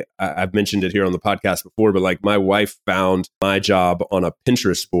I've mentioned it here on the podcast before, but like my wife found my job on a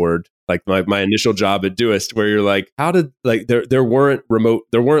Pinterest board, like my initial job at Doist, where you're like, how did, like, there weren't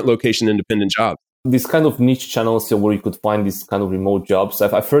location independent jobs. These kind of niche channels here where you could find these kind of remote jobs.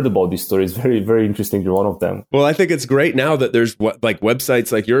 I've heard about these stories. Very, very interesting. You're one of them. Well, I think it's great now that there's like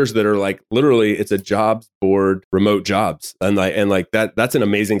websites like yours that are like literally it's a jobs board, remote jobs, and like that's an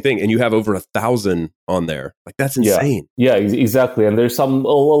amazing thing. And you have over 1,000 on there. Like that's insane. Yeah, exactly. And there's a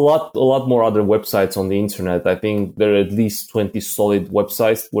lot more other websites on the internet. I think there are at least 20 solid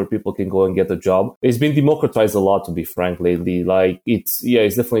websites where people can go and get a job. It's been democratized a lot, to be frank, lately. Like it's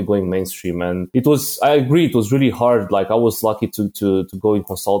definitely going mainstream. And I agree, it was really hard. Like I was lucky to go in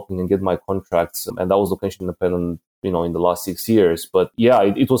consulting and get my contracts, and that was location independent, in the last 6 years. But yeah,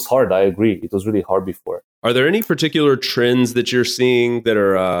 it was hard. I agree. It was really hard before. Are there any particular trends that you're seeing that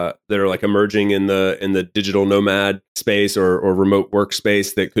are like emerging in the digital nomad space or remote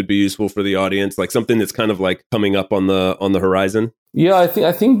workspace that could be useful for the audience? Like something that's kind of like coming up on the horizon? Yeah,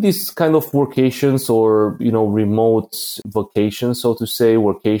 I think these kind of workations or, remote vacations, so to say,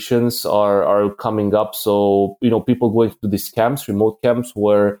 workations are coming up. So, people going to these camps, remote camps,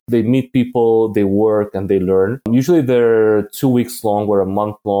 where they meet people, they work and they learn. Usually they're 2 weeks long or a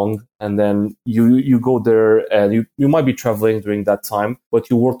month long. And then you go there and you might be traveling during that time, but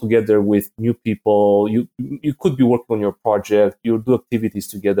you work together with new people. You could be working on your project. You do activities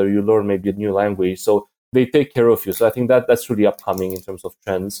together. You learn maybe a new language. So they take care of you. So I think that's really upcoming in terms of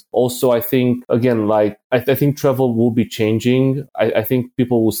trends. Also, I think, again, like, I think travel will be changing. I think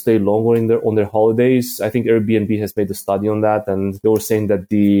people will stay longer on their holidays. I think Airbnb has made a study on that, and they were saying that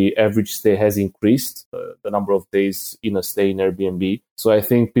the average stay has increased, the number of days in a stay in Airbnb. So I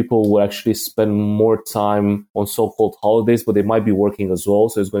think people will actually spend more time on so-called holidays, but they might be working as well.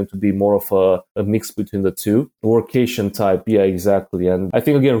 So it's going to be more of a mix between the two. Workation type, yeah, exactly. And I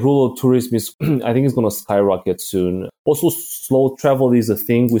think, again, rural tourism I think it's going to skyrocket soon. Also, slow travel is a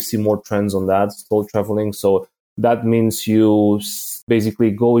thing. We see more trends on that, slow traveling. So that means you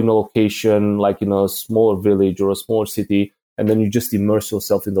basically go in a location like in a smaller village or a smaller city, and then you just immerse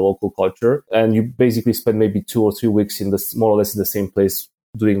yourself in the local culture. And you basically spend maybe 2 or 3 weeks more or less in the same place,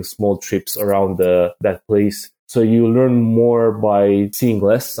 doing small trips around that place. So you learn more by seeing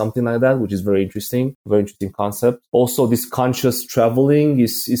less, something like that, which is very interesting concept. Also, this conscious traveling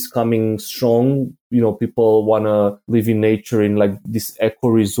is coming strong. People want to live in nature in like these eco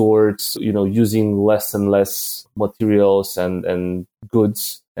resorts, using less and less materials and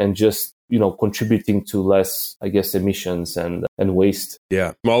goods, and just contributing to less, I guess, emissions and waste.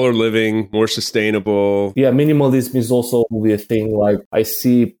 Yeah. Smaller living, more sustainable. Yeah. Minimalism is also a thing. Like I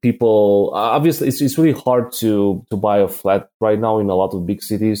see people, obviously it's really hard to buy a flat right now in a lot of big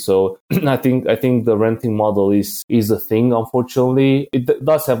cities. So I think the renting model is a thing, unfortunately. It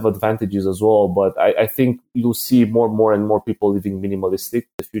does have advantages as well, but I think you'll see more and more people living minimalistic in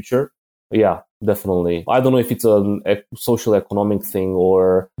the future. Yeah, definitely. I don't know if it's a social economic thing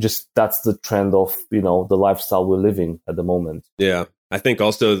or just that's the trend of, the lifestyle we're living at the moment. Yeah. I think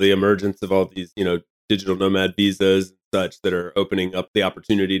also the emergence of all these, digital nomad visas and such that are opening up the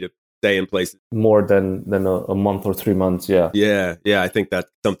opportunity to stay in places more than a month or 3 months. Yeah. Yeah. I think that's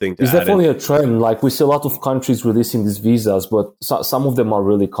something to It's definitely a trend. Like we see a lot of countries releasing these visas, but some of them are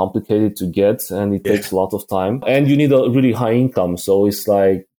really complicated to get and it takes a lot of time and you need a really high income. So it's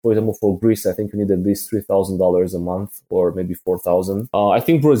like, for example, for Greece, I think you need at least $3,000 a month or maybe $4,000. I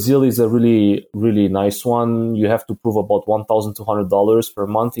think Brazil is a really, really nice one. You have to prove about $1,200 per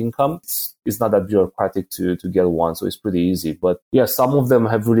month income. It's not that bureaucratic to get one, so it's pretty easy. But yeah, some of them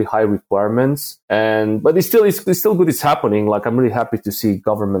have really high requirements, but it's still good. It's happening. Like I'm really happy to see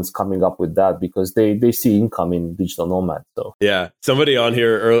governments coming up with that because they see income in digital nomads. So yeah, somebody on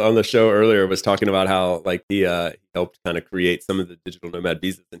here on the show earlier was talking about how like he helped kind of create some of the digital nomad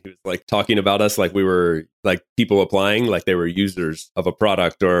visas, and he was like talking about us like we were like people applying like they were users of a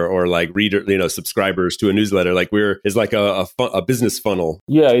product or like reader, subscribers to a newsletter. Like it's like a business funnel.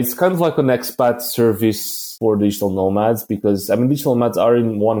 Yeah, it's kind of like an expat service for digital nomads because digital nomads are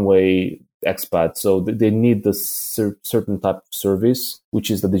in one way expat, so they need the certain type of service, which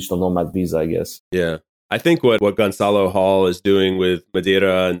is the digital nomad visa, I guess. Yeah. I think what Gonzalo Hall is doing with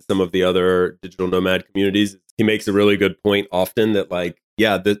Madeira and some of the other digital nomad communities, he makes a really good point often that like,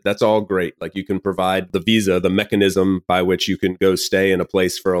 yeah, that's all great. Like you can provide the visa, the mechanism by which you can go stay in a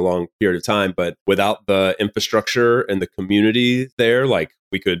place for a long period of time. But without the infrastructure and the community there, like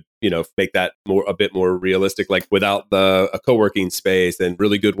we could, make that a bit more realistic, like without a co-working space and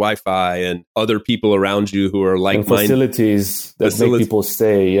really good Wi-Fi and other people around you who are like facilities that make people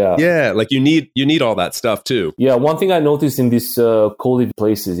stay. Yeah. Like you need all that stuff too. Yeah. One thing I noticed in these co-living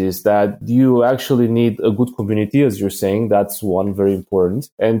places is that you actually need a good community, as you're saying. That's one, very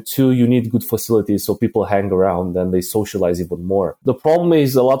important. And two, you need good facilities so people hang around and they socialize even more. The problem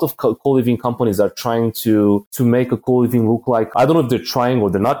is a lot of co-living companies are trying to make a co-living look like, I don't know if they're trying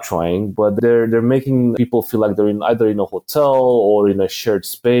or they're not trying, but they're making people feel like they're either in a hotel or in a shared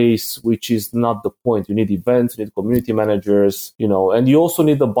space, which is not the point. You need events, you need community managers, and you also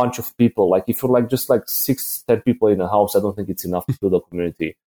need a bunch of people. Like if you're like just like 6-10 people in a house, I don't think it's enough to build a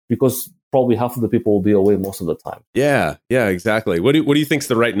community, because probably half of the people will be away most of the time. Yeah, exactly. What do you think's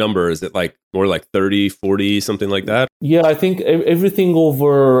the right number? Is it like more like 30, 40, something like that? Yeah, I think everything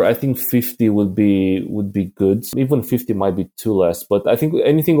over, 50 would be good. Even 50 might be too less, but I think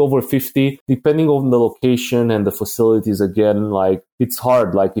anything over 50, depending on the location and the facilities, again, like it's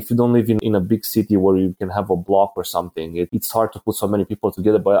hard. Like if you don't live in a big city where you can have a block or something, it's hard to put so many people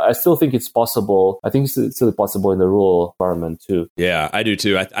together. But I still think it's possible. I think it's still possible in the rural environment too. Yeah, I do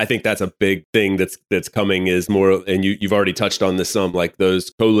too. I think that's a big thing that's coming is more, and you've already touched on this some, like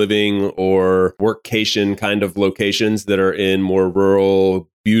those co-living or workcation kind of locations that are in more rural,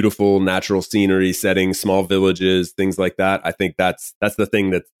 beautiful natural scenery settings, small villages, things like that. I think that's the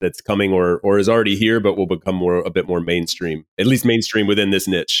thing that's coming or is already here, but will become a bit more mainstream, at least mainstream within this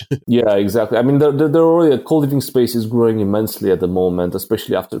niche. Yeah, exactly. I mean, there already a co-living space is growing immensely at the moment,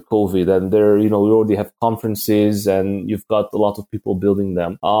 especially after COVID. And we already have conferences and you've got a lot of people building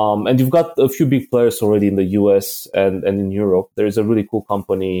them. And you've got a few big players already in the US and in Europe. There is a really cool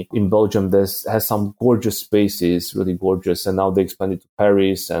company in Belgium that has some gorgeous spaces, really gorgeous. And now they expanded to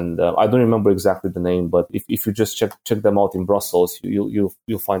Paris. And I don't remember exactly the name, but if you just check them out in Brussels, you'll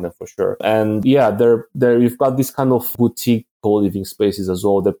find them for sure. And yeah, you've got this kind of boutique co-living spaces as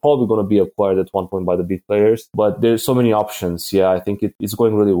well. They're probably going to be acquired at one point by the big players, but there's so many options. Yeah, I think it's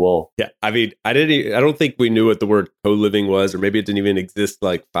going really well. Yeah, I mean, I don't think we knew what the word co-living was, or maybe it didn't even exist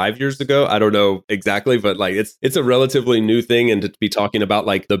like 5 years ago. I don't know exactly, but like it's a relatively new thing, and to be talking about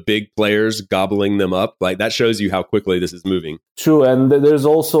like the big players gobbling them up, like that shows you how quickly this is moving. True, and there's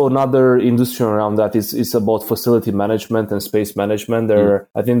also another industry around that. It's about facility management and space management.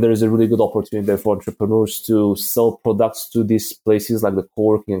 I think there is a really good opportunity there for entrepreneurs to sell products to these places like the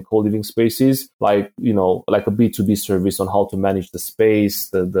co-working and co-living spaces, like a B2B service on how to manage the space,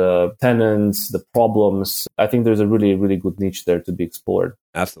 the tenants, the problems. I think there's a really, really good niche there to be explored.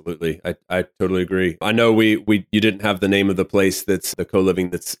 Absolutely. I totally agree. I know you didn't have the name of the place that's the co-living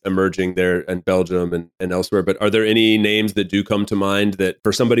that's emerging there in Belgium and elsewhere, but are there any names that do come to mind that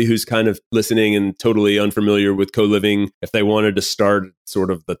for somebody who's kind of listening and totally unfamiliar with co-living, if they wanted to start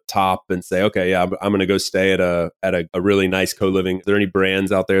sort of the top and say, okay, yeah, I'm going to go stay at a really nice co-living, are there any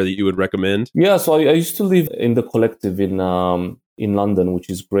brands out there that you would recommend? Yeah, so I used to live in the Collective in London, which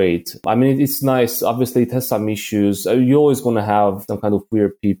is great. I mean, it's nice. Obviously, it has some issues. You're always going to have some kind of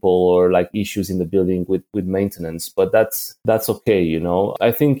weird people or like issues in the building with maintenance, but that's okay,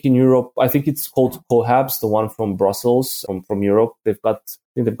 I think in Europe, I think it's called Cohabs, the one from Brussels, from Europe. I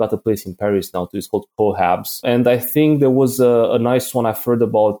think they've got a place in Paris now too. It's called Cohabs. And I think there was a nice one I've heard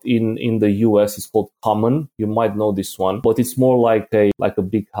about in the US. It's called Common. You might know this one, but it's more like a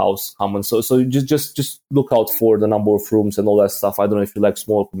big house Common. So just look out for the number of rooms and all that stuff. I don't know if you like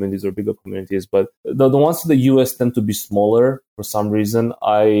small communities or bigger communities, but the ones in the US tend to be smaller for some reason.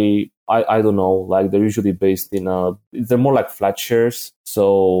 I don't know, like they're usually based they're more like flat shares.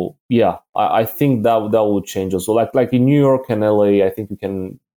 So yeah, I think that will change also. Like in New York and LA, I think you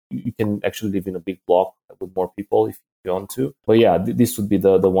can actually live in a big block with more people if you want to. But yeah, this would be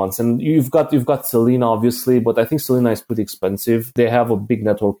the ones. And you've got Selena, obviously, but I think Selena is pretty expensive. They have a big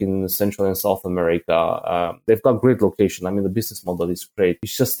network in Central and South America. They've got great location. I mean, the business model is great.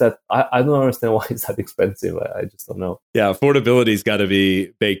 It's just that I don't understand why it's that expensive. I just don't know. Yeah, affordability's got to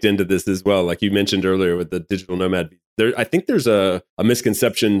be baked into this as well. Like you mentioned earlier with the digital nomad. I think there's a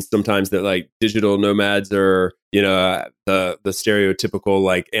misconception sometimes that like digital nomads are, the stereotypical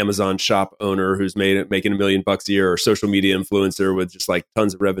like Amazon shop owner who's making $1 million a year, or social media influencer with just like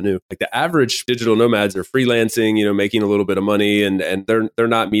tons of revenue. Like the average digital nomads are freelancing, making a little bit of money, and they're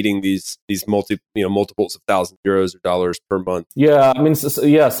not meeting these multiples of thousands of euros or dollars per month. Yeah, I mean,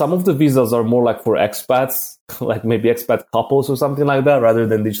 some of the visas are more like for expats. like maybe expat couples or something like that rather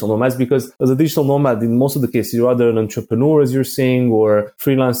than digital nomads, because as a digital nomad, in most of the cases, you're either an entrepreneur, as you're saying, or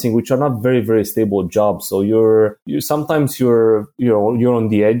freelancing, which are not very, very stable jobs. So you're on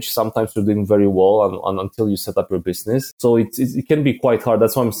the edge. Sometimes you're doing very well until you set up your business. So it can be quite hard.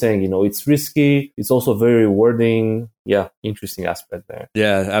 That's what I'm saying. It's risky. It's also very rewarding. Yeah, interesting aspect there.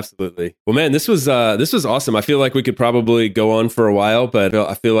 Yeah, absolutely. Well, man, this was awesome. I feel like we could probably go on for a while, but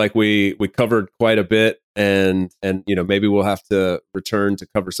I feel like we covered quite a bit, and maybe we'll have to return to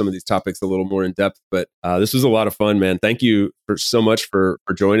cover some of these topics a little more in depth. But this was a lot of fun, man. Thank you so much for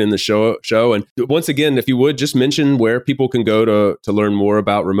joining the show. And once again, if you would just mention where people can go to learn more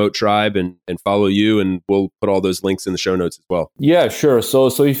about Remote Tribe and follow you, and we'll put all those links in the show notes as well. Yeah, sure. So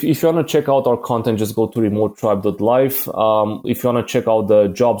if you want to check out our content, just go to remotetribe.live. If you want to check out the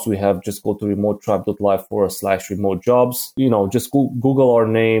jobs we have, just go to remotetribe.live/remote jobs. Just Google our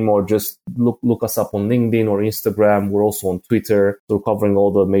name, or just look us up on LinkedIn or Instagram. We're also on Twitter. We're covering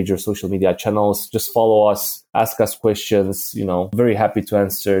all the major social media channels. Just follow us, ask us questions. Very happy to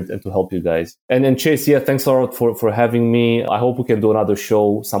answer and to help you guys. And then Chase, yeah, thanks a lot for having me. I hope we can do another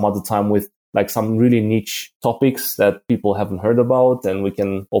show some other time with like some really niche topics that people haven't heard about, and we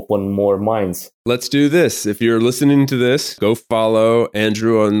can open more minds. Let's do this. If you're listening to this, go follow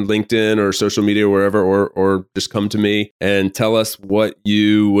Andrew on LinkedIn or social media, wherever, or just come to me and tell us what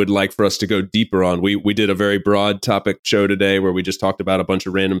you would like for us to go deeper on. We did a very broad topic show today where we just talked about a bunch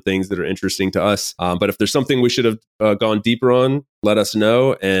of random things that are interesting to us. But if there's something we should have gone deeper on, let us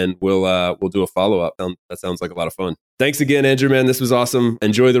know, and we'll do a follow-up. That sounds like a lot of fun. Thanks again, Andrew, man. This was awesome.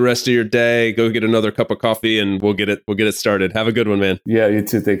 Enjoy the rest of your day. Go get another cup of coffee, and we'll get it started. Have a good one, man. Yeah, you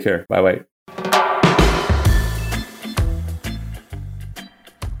too. Take care. Bye-bye.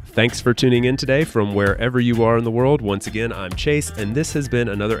 Thanks for tuning in today from wherever you are in the world. Once again, I'm Chase, and this has been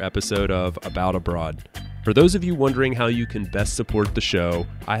another episode of About Abroad. For those of you wondering how you can best support the show,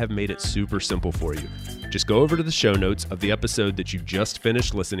 I have made it super simple for you. Just go over to the show notes of the episode that you just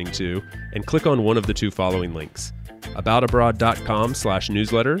finished listening to and click on one of the two following links.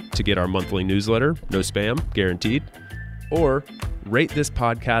 aboutabroad.com/newsletter to get our monthly newsletter, no spam, guaranteed, or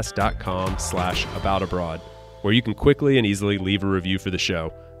ratethispodcast.com/aboutabroad, where you can quickly and easily leave a review for the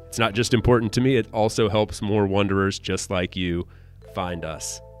show. It's not just important to me, it also helps more wanderers just like you find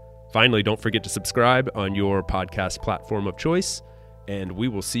us. Finally, don't forget to subscribe on your podcast platform of choice, and we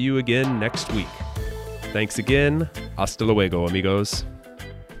will see you again next week. Thanks again. Hasta luego, amigos.